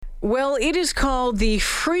Well, it is called the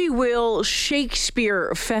Freewill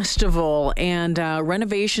Shakespeare Festival, and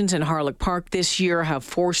renovations in Harlech Park this year have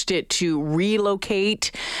forced it to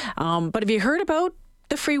relocate. But have you heard about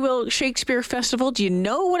the Freewill Shakespeare Festival? Do you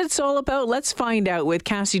know what it's all about? Let's find out with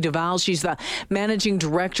Cassie Duval. She's the managing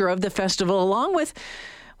director of the festival, along with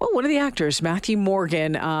one of the actors, Matthew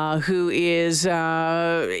Morgan, who is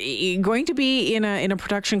going to be in a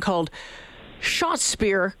production called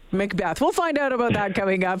Shakespeare Macbeth. We'll find out about that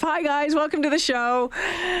coming up. Hi, guys. Welcome to the show.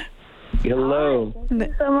 Hello. Thank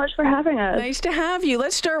you so much for having us. Nice to have you.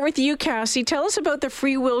 Let's start with you, Cassie. Tell us about the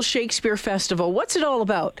Freewill Shakespeare Festival. What's it all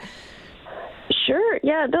about? Sure.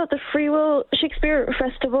 Yeah. No, the Freewill Shakespeare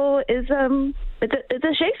Festival is it's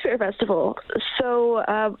a Shakespeare festival. So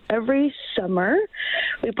every summer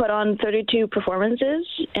we put on 32 performances,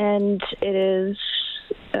 and it is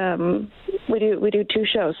we do two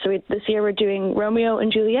shows. So this year we're doing Romeo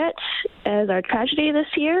and Juliet as our tragedy this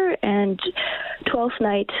year, and Twelfth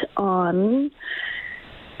Night on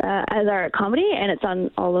as our comedy, and it's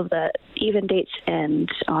on all of the even dates and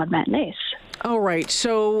odd matinees. All right.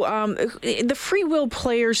 So the Freewill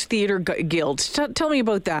Players Theatre Guild. Tell me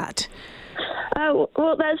about that.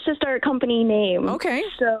 Well, that's just our company name. Okay.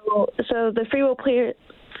 So the Freewill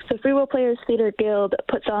Players Theatre Guild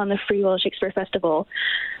puts on the Freewill Shakespeare Festival.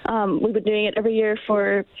 We've been doing it every year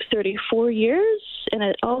for 34 years, and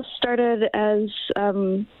it all started as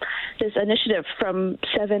this initiative from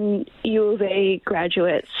 7 U of A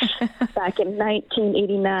graduates back in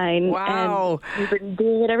 1989. Wow. And we've been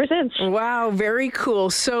doing it ever since. Wow, very cool.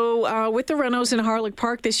 So with the renos in Harlech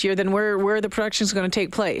Park this year, then where are the productions going to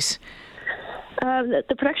take place?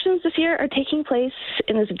 The productions this year are taking place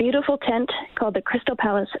in this beautiful tent called the Crystal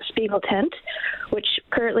Palace Spiegel Tent, which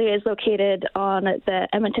currently is located on the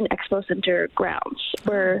Edmonton Expo Centre grounds.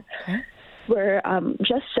 We're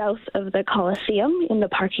just south of the Coliseum in the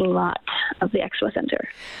parking lot of the Expo Centre.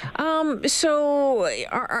 So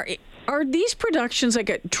are these productions like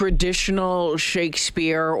a traditional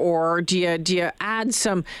Shakespeare, or do you add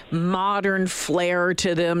some modern flair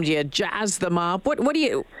to them? Do you jazz them up? What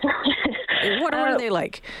are they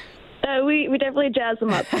like? We definitely jazz them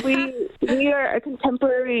up. We are a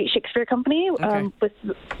contemporary Shakespeare company, with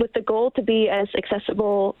the goal to be as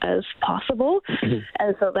accessible as possible,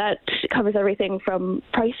 and so that covers everything from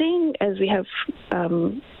pricing, as we have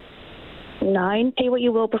 9 pay what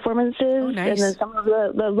you will performances, and then some of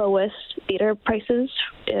the lowest theater prices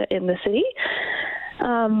in the city.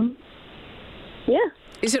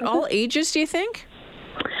 Is it all ages, do you think?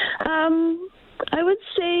 I would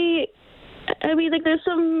say, there's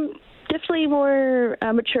some definitely more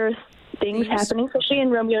mature things happening, especially in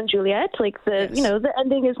Romeo and Juliet. The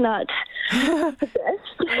ending is not the best.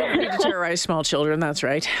 To terrorize small children, that's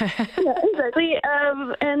right. Yeah, exactly.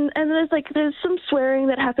 And there's some swearing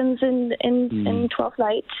that happens in Twelfth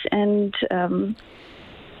Night, and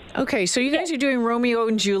okay, so you guys are doing Romeo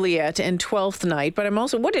and Juliet and Twelfth Night, but I'm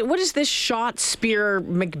also what is this Shakespeare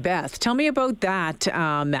Macbeth? Tell me about that,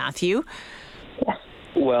 Matthew. Yes.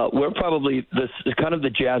 Well, we're probably kind of the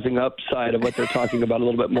jazzing up side of what they're talking about a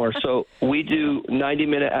little bit more. So we do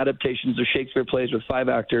 90-minute adaptations of Shakespeare plays with 5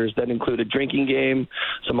 actors that include a drinking game,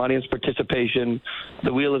 some audience participation,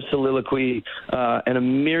 the Wheel of Soliloquy, and a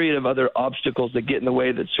myriad of other obstacles that get in the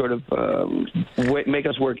way that sort of make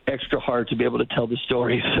us work extra hard to be able to tell the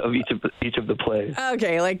stories of each of the plays.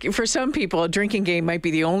 Okay, like for some people, a drinking game might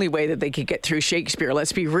be the only way that they could get through Shakespeare,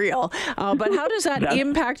 let's be real. But how does that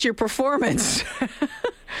impact your performance?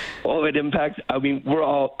 Well, it impacts, let me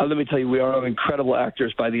tell you, we are all incredible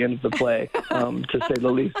actors by the end of the play, to say the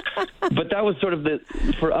least. But that was sort of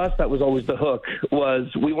for us, that was always the hook, was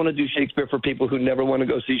we want to do Shakespeare for people who never want to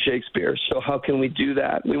go see Shakespeare. So how can we do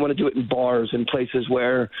that? We want to do it in bars, in places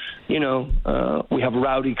where, we have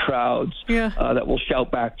rowdy crowds that will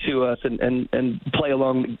shout back to us and play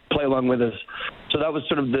along with us. So that was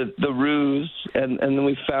sort of the ruse. And then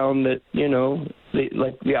we found that,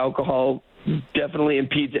 the alcohol definitely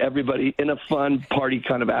impedes everybody in a fun party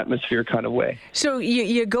kind of atmosphere kind of way. So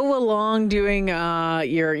you go along doing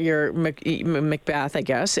your Macbeth, I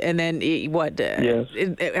guess, and then what? Yes.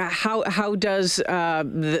 How does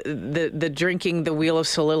the drinking, the Wheel of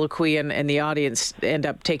Soliloquy, and the audience end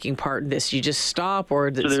up taking part in this? You just stop,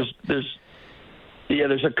 or so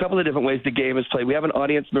there's a couple of different ways the game is played. We have an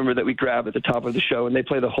audience member that we grab at the top of the show, and they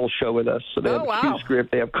play the whole show with us. So they have a cue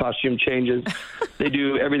script, they have costume changes, they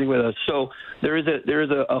do everything with us. So there is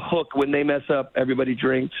a hook. When they mess up, everybody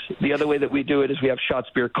drinks. The other way that we do it is we have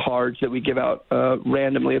Shakespeare cards that we give out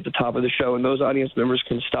randomly at the top of the show, and those audience members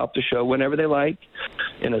can stop the show whenever they like,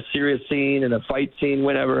 in a serious scene, in a fight scene,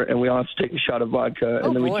 whenever, and we all have to take a shot of vodka,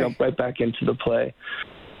 and then we jump right back into the play.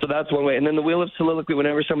 So that's one way. And then the wheel of soliloquy,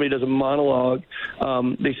 whenever somebody does a monologue,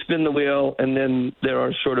 they spin the wheel, and then there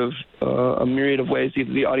are sort of a myriad of ways.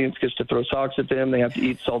 Either the audience gets to throw socks at them, they have to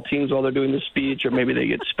eat saltines while they're doing the speech, or maybe they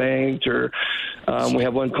get spanked, or we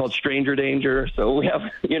have one called Stranger Danger. So we have,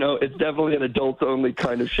 it's definitely an adult-only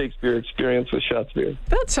kind of Shakespeare experience with Shakespeare.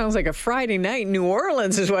 That sounds like a Friday night in New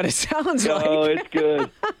Orleans is what it sounds like. Oh, it's good.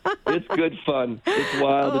 It's good fun. It's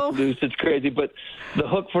wild. It's loose. It's crazy. But the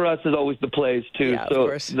hook for us is always the plays, too. Yeah, so of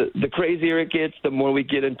course. The crazier it gets, the more we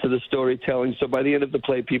get into the storytelling. So by the end of the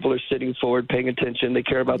play, people are sitting forward, paying attention. They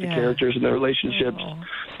care about the characters and their relationships.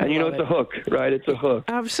 And it's a hook, right? It's a hook.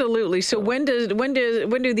 Absolutely. So when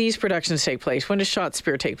do these productions take place? When does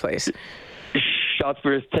Shakespeare take place?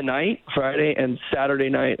 Shakespeare is tonight, Friday, and Saturday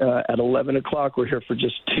night at 11 o'clock. We're here for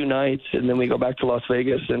just 2 nights, and then we go back to Las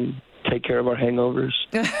Vegas and take care of our hangovers.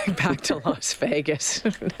 Back to Las Vegas.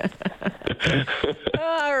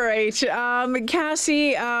 All right,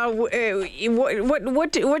 Cassie.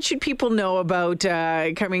 What should people know about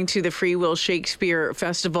coming to the Freewill Shakespeare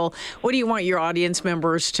Festival? What do you want your audience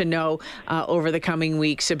members to know over the coming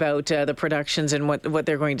weeks about the productions and what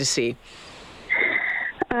they're going to see?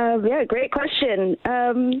 Yeah, great question.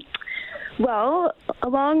 Well,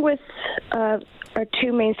 along with our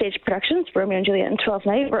 2 main stage productions, Romeo and Juliet and Twelfth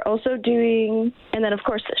Night, we're also doing, and then of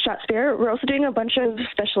course Shakespeare, we're also doing a bunch of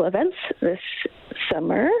special events this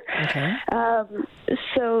summer. Okay.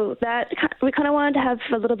 So that we kind of wanted to have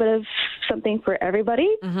a little bit of something for everybody.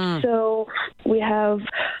 Mm-hmm. So we have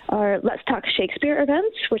our Let's Talk Shakespeare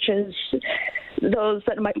events, which is those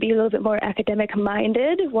that might be a little bit more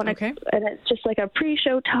academic-minded. Okay. And it's just like a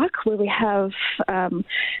pre-show talk where we have 2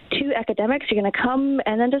 academics who are going to come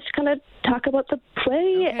and then just kind of talk about the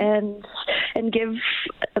play and give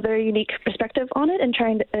a very unique perspective on it and try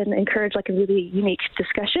and encourage like a really unique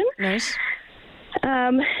discussion. Nice.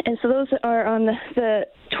 And so those are on the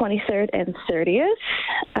 23rd and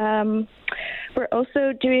 30th. We're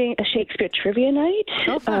also doing a Shakespeare trivia night.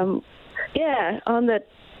 Oh, fun. On the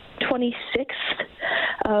 26th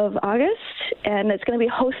of August, and it's going to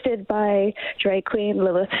be hosted by drag queen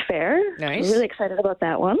Lilith Fair. Nice. I'm really excited about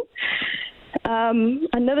that one.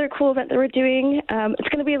 Another cool event that we're doing, it's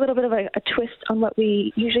going to be a little bit of a twist on what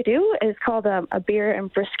we usually do, is called a beer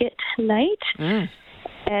and brisket night. Mm.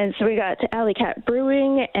 And so we got Alley Cat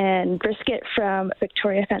Brewing and brisket from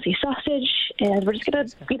Victoria Fancy Sausage, and we're just going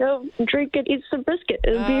to, drink and eat some brisket.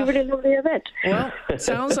 It'll be a really lovely event. Well, it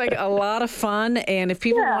sounds like a lot of fun, and if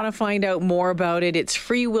people want to find out more about it, it's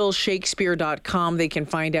freewillshakespeare.com. They can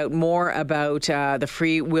find out more about the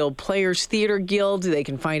Freewill Players Theatre Guild. They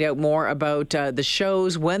can find out more about the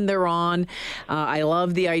shows, when they're on. I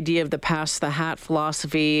love the idea of the pass the hat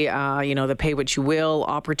philosophy, the pay what you will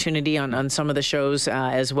opportunity on some of the shows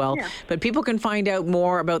as well. Yeah. But people can find out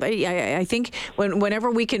more about that. I think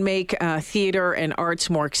whenever we can make theater and arts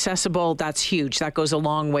more accessible, that's huge. That goes a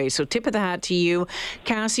long way. So tip of the hat to you.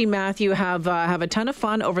 Cassie, Matthew, have a ton of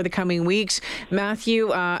fun over the coming weeks. Matthew,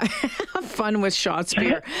 have fun with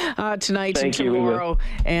Shakespeare tonight and tomorrow.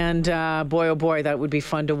 And boy, oh boy, that would be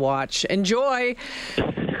fun to watch. Enjoy.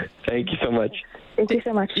 Thank you so much. Thank you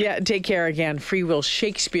so much. Yeah, take care again.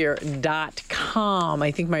 Freewillshakespeare.com.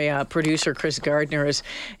 I think my producer, Chris Gardner, is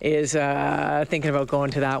thinking about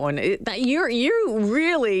going to that one. You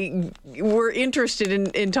really were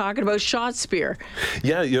interested in talking about Shakespeare.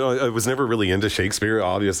 Yeah, I was never really into Shakespeare,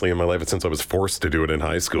 obviously, in my life since I was forced to do it in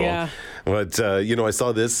high school. Yeah. But, I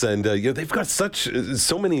saw this, and they've got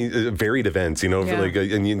so many varied events,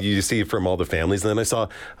 and you see from all the families. And then I saw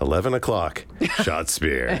 11 o'clock,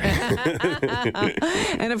 Shakespeare.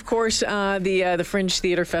 And of course, the Fringe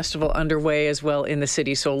Theatre Festival underway as well in the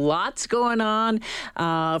city. So lots going on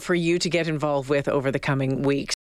for you to get involved with over the coming weeks.